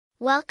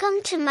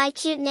Welcome to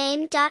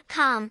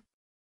mycutename.com.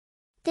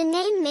 The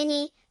name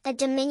Minnie, a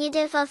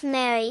diminutive of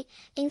Mary,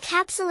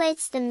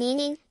 encapsulates the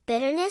meaning,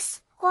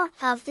 bitterness, or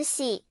of the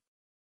sea.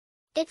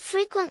 It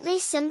frequently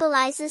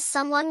symbolizes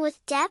someone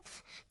with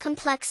depth,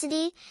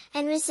 complexity,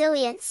 and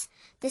resilience,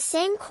 the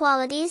same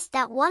qualities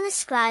that one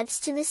ascribes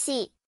to the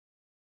sea.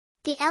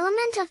 The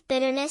element of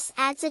bitterness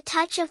adds a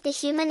touch of the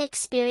human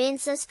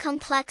experience's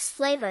complex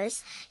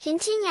flavors,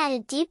 hinting at a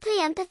deeply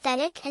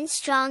empathetic and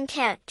strong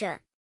character.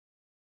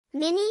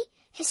 Minnie,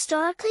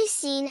 historically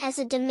seen as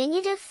a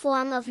diminutive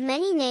form of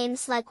many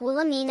names like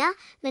Wilhelmina,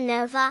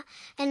 Minerva,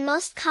 and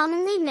most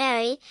commonly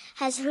Mary,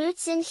 has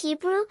roots in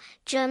Hebrew,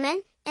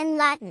 German, and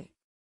Latin.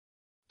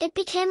 It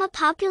became a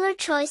popular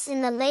choice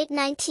in the late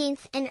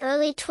 19th and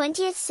early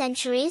 20th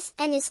centuries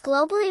and is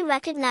globally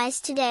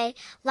recognized today,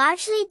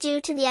 largely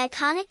due to the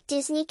iconic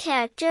Disney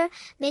character,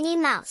 Minnie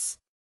Mouse.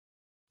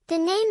 The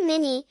name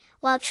Minnie,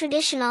 while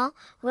traditional,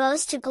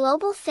 rose to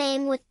global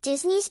fame with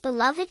Disney's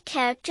beloved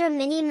character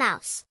Minnie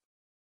Mouse.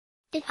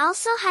 It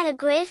also had a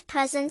grave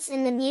presence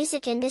in the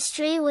music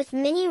industry with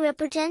Minnie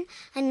Riperton,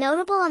 a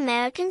notable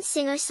American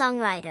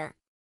singer-songwriter.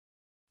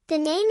 The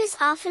name is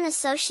often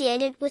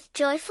associated with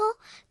joyful,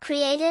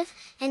 creative,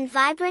 and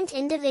vibrant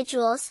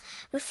individuals,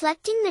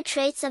 reflecting the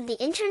traits of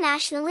the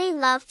internationally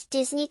loved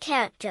Disney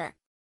character.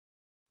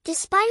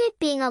 Despite it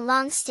being a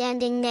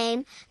long-standing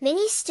name,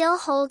 Minnie still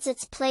holds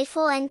its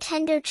playful and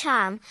tender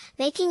charm,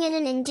 making it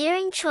an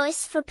endearing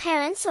choice for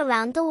parents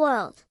around the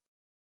world.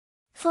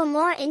 For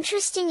more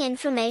interesting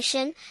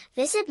information,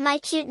 visit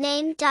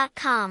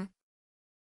mycutename.com.